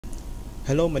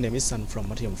Hello, my name is Sun from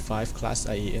Mathematics 5 class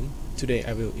IEM. Today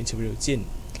I will interview Jin.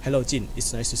 Hello Jin,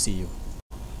 it's nice to see you.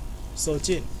 So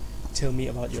Jin, tell me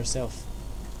about yourself.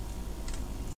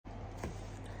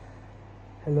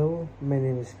 Hello, my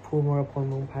name is Pumorapon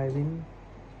Mongpaivin.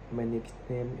 My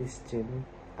nickname is Jin.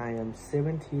 I am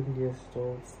 17 years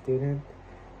old student.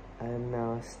 I am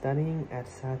now studying at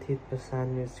Sathit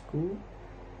Prasanya School.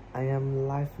 I am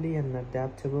lively and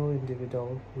adaptable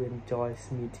individual who enjoys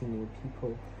meeting new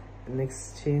people and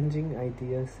exchanging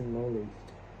ideas and knowledge.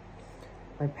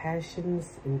 My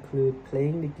passions include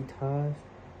playing the guitar,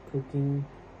 cooking,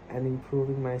 and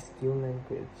improving my skill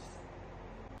language.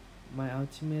 My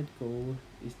ultimate goal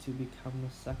is to become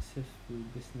a successful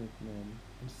businessman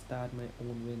and start my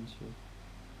own venture.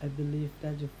 I believe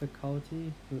that the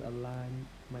faculty will align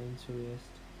my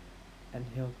interests and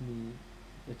help me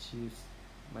achieve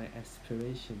my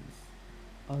aspirations.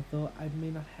 Although I may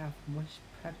not have much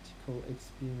practical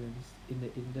experience in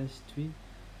the industry,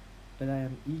 but I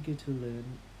am eager to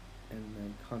learn and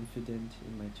I'm confident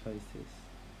in my choices.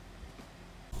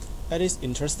 That is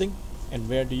interesting. And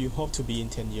where do you hope to be in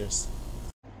 10 years?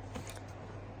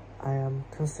 I am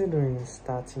considering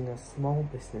starting a small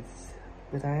business,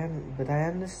 but I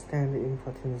understand the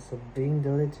importance of being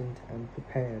diligent and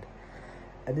prepared.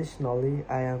 Additionally,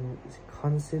 I am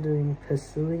considering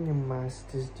pursuing a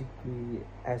master's degree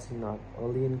as it not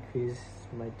only increase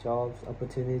my job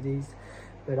opportunities,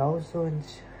 but also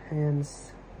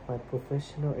enhance my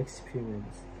professional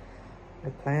experience.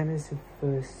 My plan is to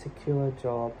first secure a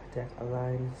job that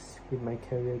aligns with my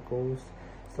career goals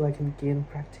so I can gain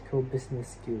practical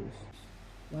business skills.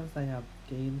 Once I have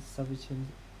gained sufficient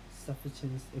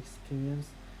experience,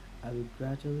 I will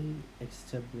gradually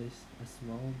establish a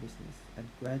small business and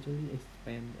gradually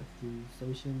expand through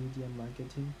social media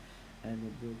marketing and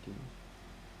networking.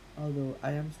 Although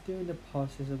I am still in the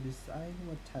process of deciding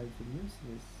what type of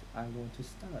business I want to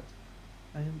start,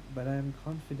 I am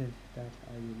confident that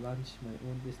I will launch my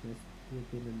own business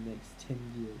within the next 10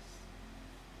 years.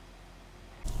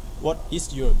 What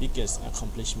is your biggest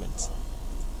accomplishment?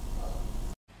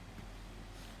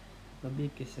 My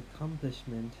biggest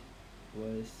accomplishment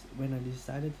was when I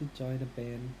decided to join a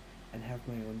band and have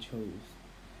my own shows.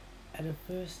 At the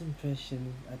first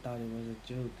impression, I thought it was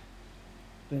a joke,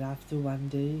 but after one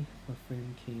day, my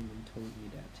friend came and told me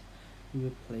that we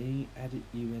were playing at the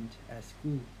event at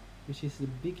school, which is the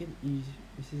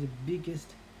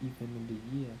biggest event of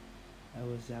the year. I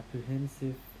was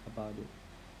apprehensive about it,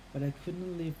 but I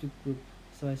couldn't leave the group,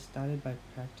 so I started by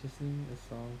practicing a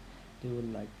song they were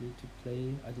likely to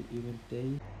play at the event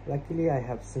day. Luckily, I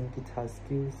have some guitar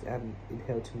skills and it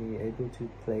helped me able to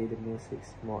play the music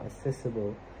more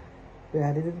accessible. But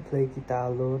I didn't play guitar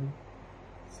alone,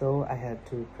 so I had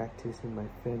to practice with my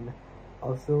friend.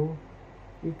 Also,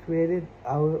 we created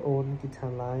our own guitar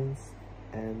lines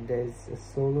and there's a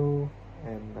solo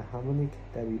and a harmonic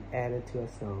that we added to a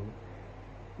song.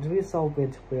 The result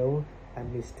went well. I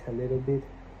missed a little bit,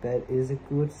 but it's a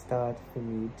good start for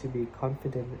me to be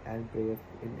confident and brave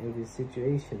in every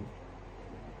situation.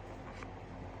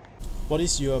 What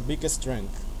is your biggest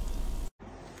strength?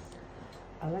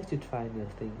 I like to try new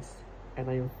things, and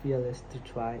I am fearless to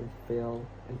try and fail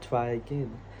and try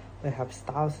again. Perhaps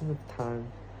thousands of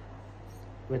times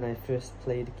when I first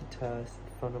played guitars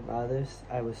in front of others,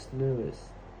 I was nervous,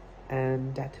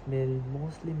 and that made me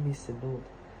mostly miss a note.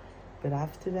 But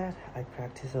after that, I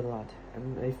practice a lot,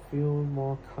 and I feel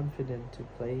more confident to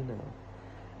play now.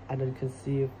 I don't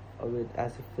conceive of it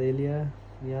as a failure,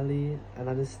 merely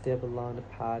another step along the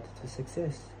path to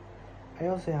success. I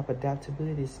also have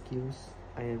adaptability skills.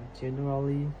 I am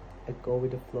generally a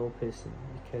go-with-the-flow person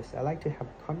because I like to have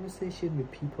conversation with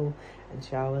people and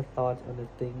share our thoughts on the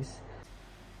things.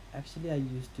 Actually, I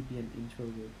used to be an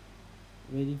introvert,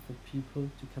 waiting for people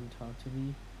to come talk to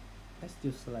me. I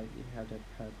still slightly have that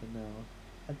pattern now.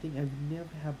 I think I would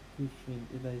never have good friends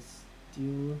if I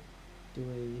still the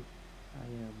way I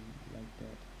am like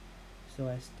that. So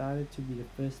I started to be the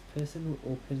first person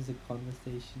who opens the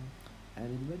conversation, and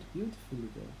it went beautifully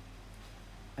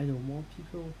though. I know more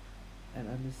people and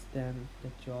understand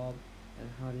the job and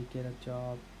how they get a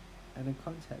job and a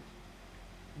contact.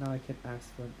 Now I can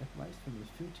ask for advice from the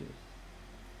future.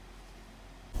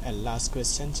 And last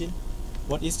question Jin,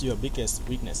 what is your biggest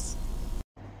weakness?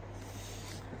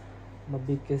 My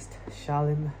biggest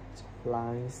challenge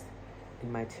lies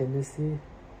in my tendency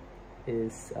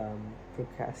is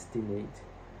procrastinate.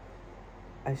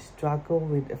 I struggle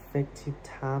with effective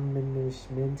time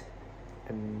management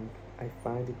and I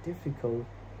find it difficult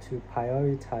to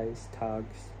prioritize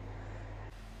tasks.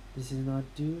 This is not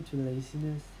due to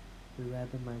laziness, but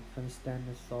rather my constant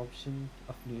absorption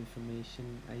of new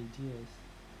information ideas,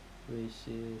 which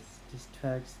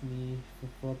distracts me from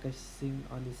focusing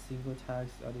on a single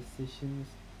task or decisions.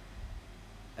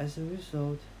 As a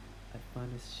result, I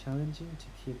find it challenging to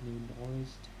keep new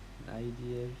knowledge and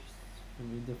ideas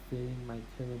from interfering my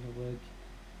current work,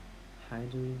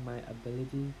 hindering my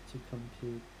ability to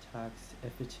complete tasks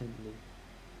efficiently.